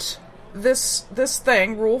got this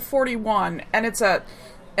thing, Rule 41, and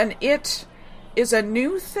it is a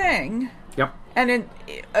new thing. Yep. And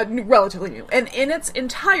relatively new. And in its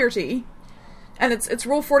entirety, and it's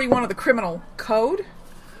Rule 41 of the Criminal Code.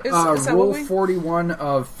 Is that Rule 41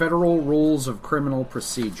 of Federal Rules of Criminal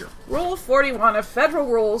Procedure. Rule 41 of Federal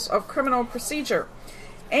Rules of Criminal Procedure.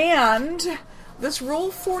 And this Rule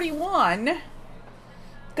 41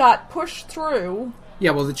 got pushed through.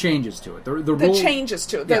 Yeah, well, the changes to it. The The changes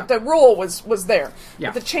to it. Yeah. The rule was there.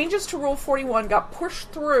 Yeah. But the changes to Rule 41 got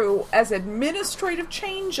pushed through as administrative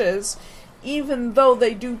changes, even though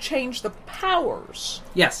they do change the powers,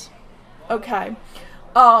 Yes. okay,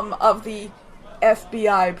 of the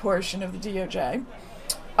FBI portion of the DOJ.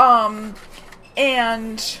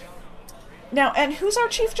 And who's our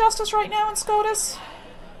Chief Justice right now in SCOTUS?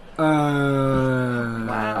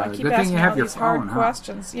 Wow, I keep good thing asking you have all your these phone, hard huh?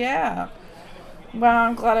 questions. Yeah. Well,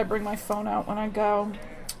 I'm glad I bring my phone out when I go.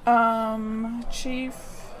 Chief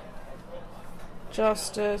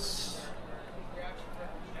Justice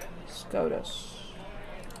SCOTUS.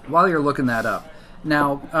 While you're looking that up,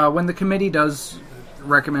 now, when the committee does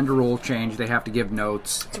recommend a rule change, they have to give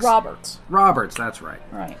notes. It's Roberts. Roberts, that's right.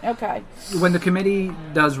 Right, okay. When the committee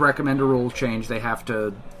does recommend a rule change, they have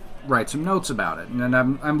to write some notes about it. And then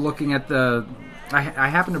I'm looking at the... I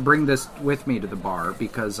happen to bring this with me to the bar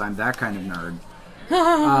because I'm that kind of nerd.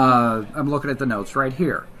 I'm looking at the notes right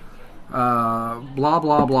here. Blah,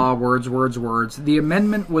 blah, blah, words. The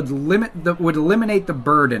amendment would eliminate the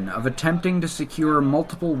burden of attempting to secure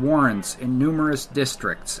multiple warrants in numerous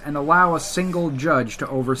districts and allow a single judge to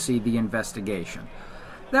oversee the investigation.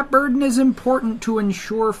 That burden is important to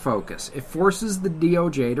ensure focus. It forces the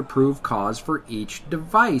DOJ to prove cause for each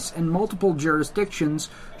device, and multiple jurisdictions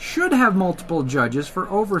should have multiple judges for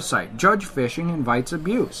oversight. Judge fishing invites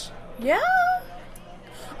abuse. Yeah?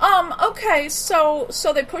 Okay, so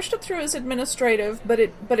they pushed it through as administrative, but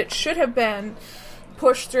it should have been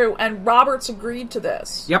pushed through, and Roberts agreed to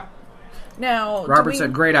this. Yep. Now, Roberts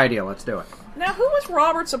said, great idea, let's do it. Now, who was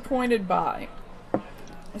Roberts appointed by?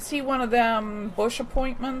 Is he one of them Bush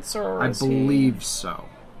appointments, or I is believe so.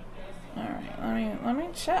 All right, let me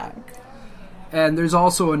check. And there's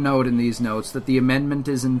also a note in these notes that the amendment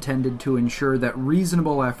is intended to ensure that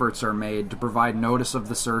reasonable efforts are made to provide notice of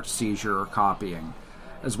the search, seizure, or copying,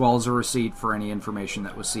 as well as a receipt for any information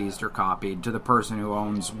that was seized or copied to the person who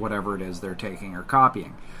owns whatever it is they're taking or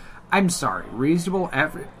copying. I'm sorry, reasonable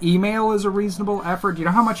effort? Email is a reasonable effort? Do you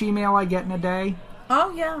know how much email I get in a day?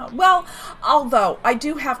 Oh, yeah. Well, although, I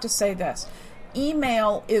do have to say this.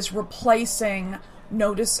 Email is replacing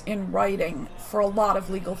notice in writing for a lot of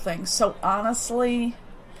legal things. So, honestly,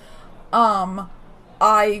 I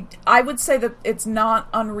would say that it's not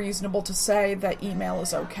unreasonable to say that email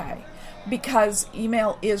is okay. Because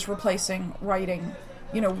email is replacing writing,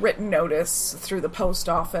 written notice through the post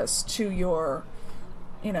office to your,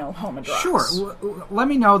 home address. Sure. Let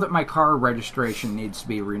me know that my car registration needs to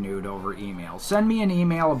be renewed over email. Send me an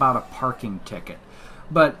email about a parking ticket.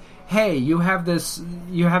 But hey, you have this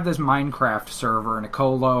Minecraft server in a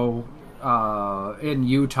colo in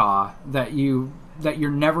Utah that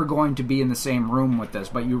you're never going to be in the same room with this,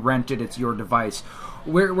 but you rent it. It's your device.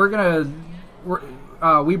 We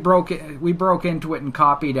broke into it and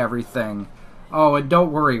copied everything. Oh, and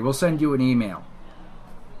don't worry, we'll send you an email.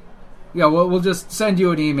 Yeah, we'll just send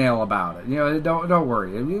you an email about it. Don't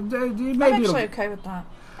worry. I'm actually okay with that.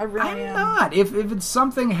 I really am. I'm not. If it's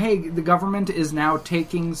something, hey, the government is now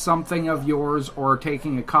taking something of yours or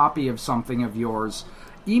taking a copy of something of yours,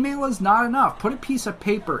 email is not enough. Put a piece of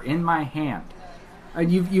paper in my hand.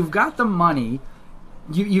 And you've got the money.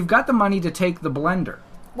 You've got the money to take the blender.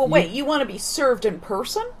 Well, wait, you want to be served in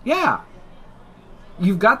person? Yeah.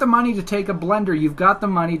 You've got the money to take a blender. You've got the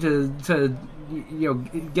money to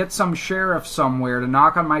get some sheriff somewhere to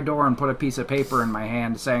knock on my door and put a piece of paper in my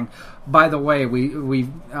hand saying, by the way, we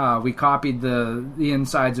copied the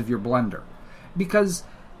insides of your blender. Because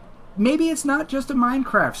maybe it's not just a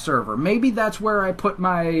Minecraft server. Maybe that's where I put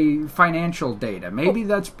my financial data. Maybe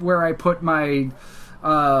that's where I put my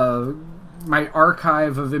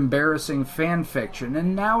archive of embarrassing fan fiction,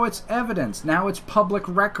 and now it's evidence. Now it's public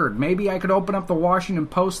record. Maybe I could open up the Washington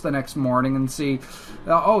Post the next morning and see, the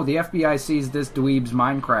FBI sees this dweeb's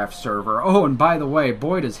Minecraft server. Oh, and by the way,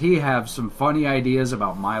 boy, does he have some funny ideas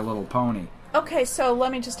about My Little Pony. Okay, so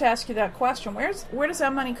let me just ask you that question. Where does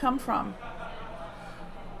that money come from?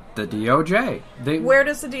 The DOJ. Where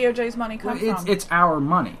does the DOJ's money come from? It's our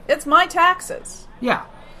money. It's my taxes. Yeah.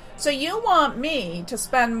 So you want me to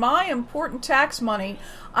spend my important tax money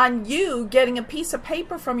on you getting a piece of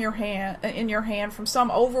paper from in your hand from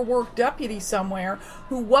some overworked deputy somewhere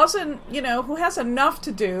who who has enough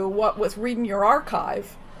to do with reading your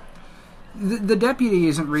archive. The deputy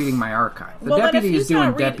isn't reading my archive. The deputy is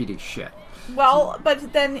doing deputy shit. Well,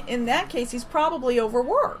 but then in that case, he's probably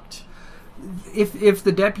overworked. If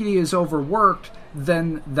the deputy is overworked,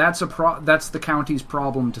 then that's the county's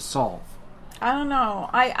problem to solve. I don't know.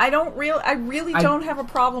 I really don't have a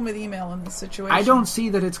problem with email in this situation. I don't see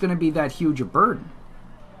that it's going to be that huge a burden.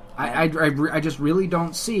 I just really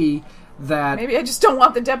don't see that. Maybe I just don't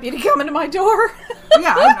want the deputy coming to my door.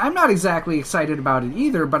 Yeah, I'm not exactly excited about it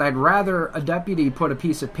either, but I'd rather a deputy put a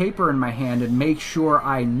piece of paper in my hand and make sure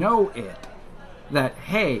I know it. That,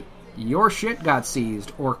 hey, your shit got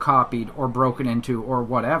seized or copied or broken into or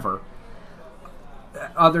whatever.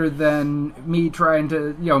 Other than me trying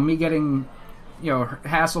to, me getting,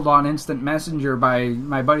 hassled on instant messenger by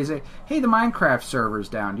my buddy say, hey, the Minecraft server's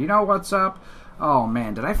down. Do you know what's up? Oh,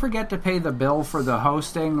 man, did I forget to pay the bill for the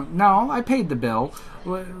hosting? No, I paid the bill.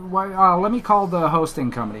 Let me call the hosting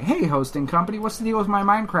company. Hey, hosting company, what's the deal with my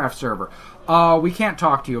Minecraft server? We can't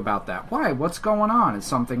talk to you about that. Why? What's going on? Is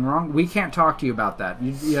something wrong? We can't talk to you about that.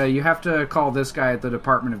 You have to call this guy at the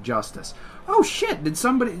Department of Justice. Oh, shit, did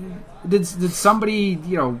somebody,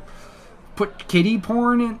 put kiddie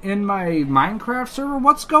porn in my Minecraft server?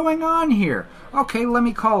 What's going on here? Okay, let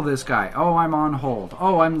me call this guy. Oh, I'm on hold.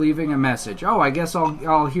 Oh, I'm leaving a message. Oh, I guess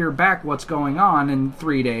I'll hear back what's going on in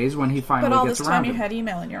 3 days when he finally gets around. But all this time you had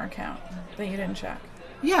email in your account that you didn't check.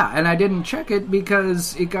 Yeah, and I didn't check it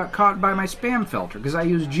because it got caught by my spam filter, because I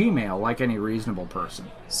use Gmail like any reasonable person.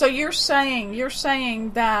 So you're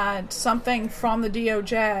saying that something from the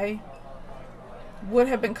DOJ would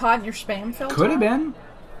have been caught in your spam filter? Could have been.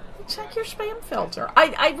 Check your spam filter.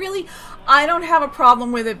 I don't have a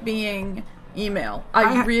problem with it being email.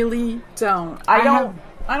 I really don't. I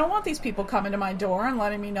don't want these people coming to my door and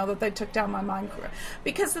letting me know that they took down my Minecraft.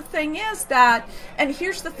 Because the thing is that, and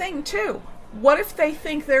here's the thing too, what if they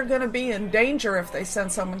think they're going to be in danger if they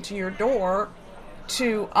send someone to your door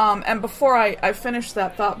to, and before I finish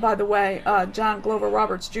that thought, by the way, John Glover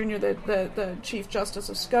Roberts Jr., the Chief Justice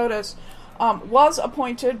of SCOTUS, was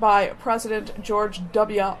appointed by President George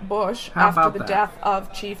W. Bush after the death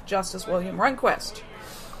of Chief Justice William Rehnquist.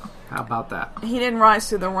 How about that? He didn't rise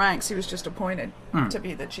through the ranks. He was just appointed to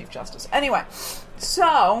be the Chief Justice. Anyway,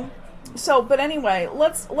 but anyway,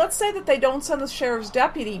 let's say that they don't send the sheriff's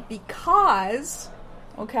deputy because,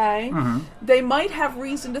 they might have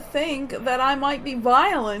reason to think that I might be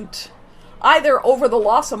violent, either over the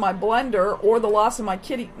loss of my blender or the loss of my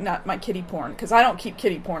not my kitty porn, because I don't keep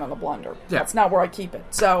kitty porn on the blender. Yeah. That's not where I keep it.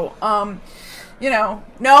 So, no,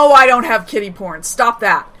 I don't have kitty porn. Stop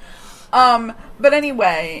that. But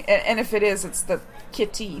anyway, and if it is, it's the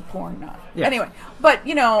kitty porn, not. Yeah. Anyway, but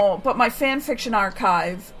my fan fiction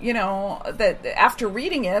archive, that after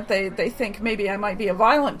reading it, they think maybe I might be a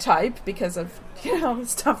violent type because of, the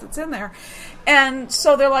stuff that's in there. And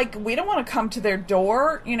so they're like, we don't want to come to their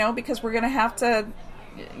door, because we're going to have to,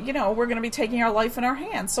 we're going to be taking our life in our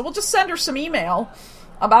hands. So we'll just send her some email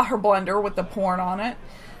about her blender with the porn on it.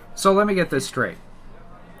 So let me get this straight.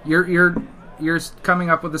 You're coming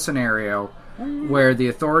up with a scenario where the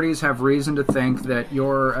authorities have reason to think that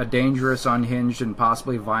you're a dangerous, unhinged, and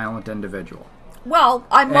possibly violent individual. Well,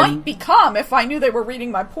 I might become if I knew they were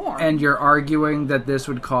reading my porn. And you're arguing that this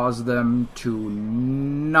would cause them to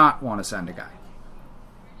not want to send a guy.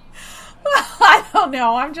 I don't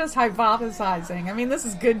know. I'm just hypothesizing. I mean, this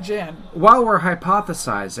is good gin. While we're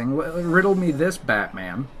hypothesizing, riddle me this,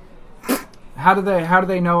 Batman. How do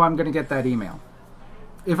they know I'm going to get that email?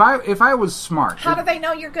 If I was smart... How do they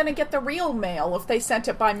know you're going to get the real mail if they sent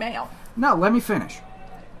it by mail? No, let me finish.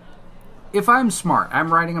 If I'm smart,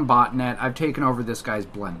 I'm writing a botnet, I've taken over this guy's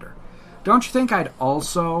blender. Don't you think I'd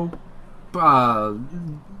also... don't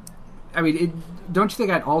you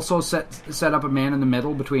think I'd also set up a man in the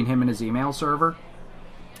middle between him and his email server?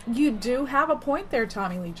 You do have a point there,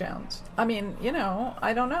 Tommy Lee Jones. I mean,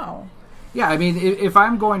 I don't know. Yeah, I mean, if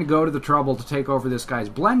I'm going to go to the trouble to take over this guy's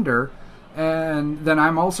blender... And then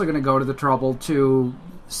I'm also going to go to the trouble to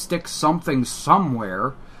stick something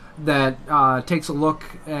somewhere that takes a look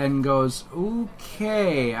and goes,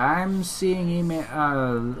 okay, I'm seeing email.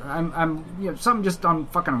 I'm something just on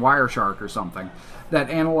fucking Wireshark or something that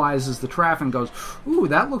analyzes the traffic and goes, ooh,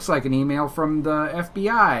 that looks like an email from the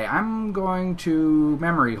FBI. I'm going to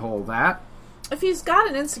memory hole that. If he's got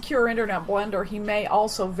an insecure internet blender, he may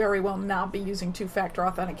also very well not be using two-factor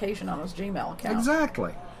authentication on his Gmail account.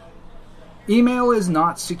 Exactly. Email is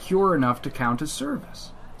not secure enough to count as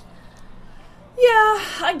service. Yeah,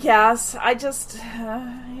 I guess. I just,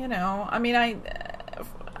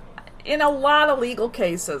 in a lot of legal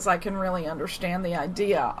cases, I can really understand the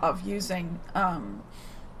idea of using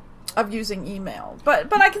email.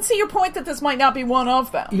 But I can see your point that this might not be one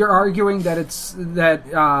of them. You're arguing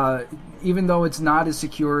that even though it's not as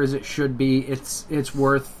secure as it should be, its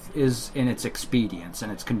worth is in its expedience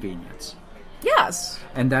and its convenience. Yes.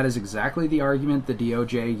 And that is exactly the argument the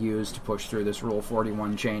DOJ used to push through this Rule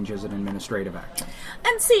 41 change as an administrative action.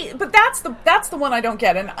 And see, but that's the one I don't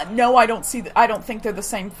get. And no, I don't see. I don't think they're the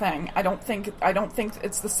same thing. I don't think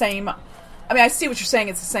it's the same. I mean, I see what you're saying.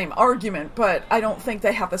 It's the same argument, but I don't think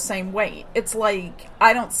they have the same weight. It's like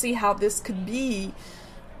I don't see how this could be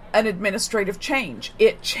an administrative change.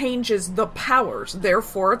 It changes the powers.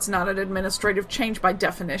 Therefore, it's not an administrative change by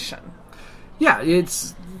definition. Yeah,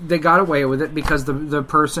 they got away with it because the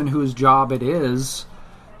person whose job it is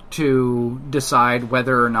to decide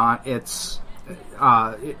whether or not it's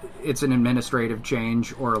an administrative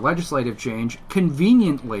change or a legislative change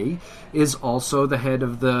conveniently is also the head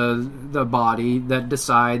of the body that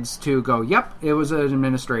decides to go, yep, it was an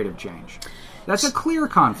administrative change. That's a clear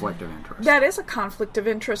conflict of interest. That is a conflict of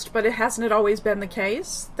interest, but hasn't it always been the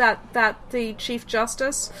case that the Chief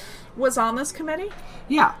Justice was on this committee?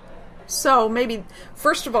 Yeah. So maybe,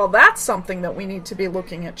 first of all, that's something that we need to be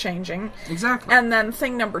looking at changing. Exactly. And then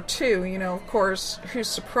thing number two, of course, who's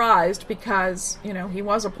surprised because, he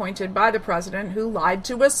was appointed by the president who lied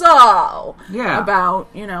to us all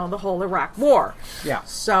about, the whole Iraq war. Yeah.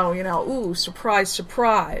 So, ooh, surprise,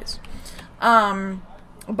 surprise. So,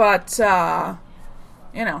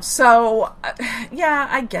 yeah,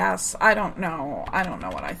 I guess. I don't know. I don't know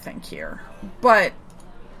what I think here. But,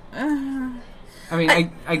 I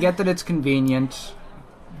mean, I get that it's convenient,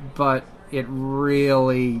 but it's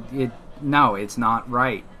not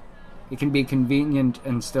right. It can be convenient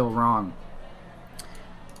and still wrong.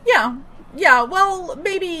 Yeah, well,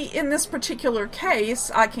 maybe in this particular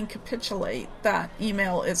case, I can capitulate that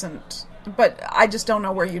email isn't, but I just don't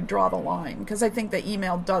know where you draw the line, because I think the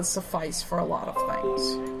email does suffice for a lot of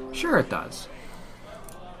things. Sure it does.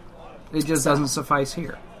 It just doesn't suffice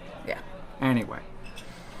here. Yeah. Anyway.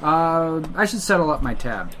 I should settle up my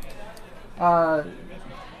tab.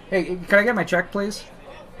 Hey, can I get my check, please?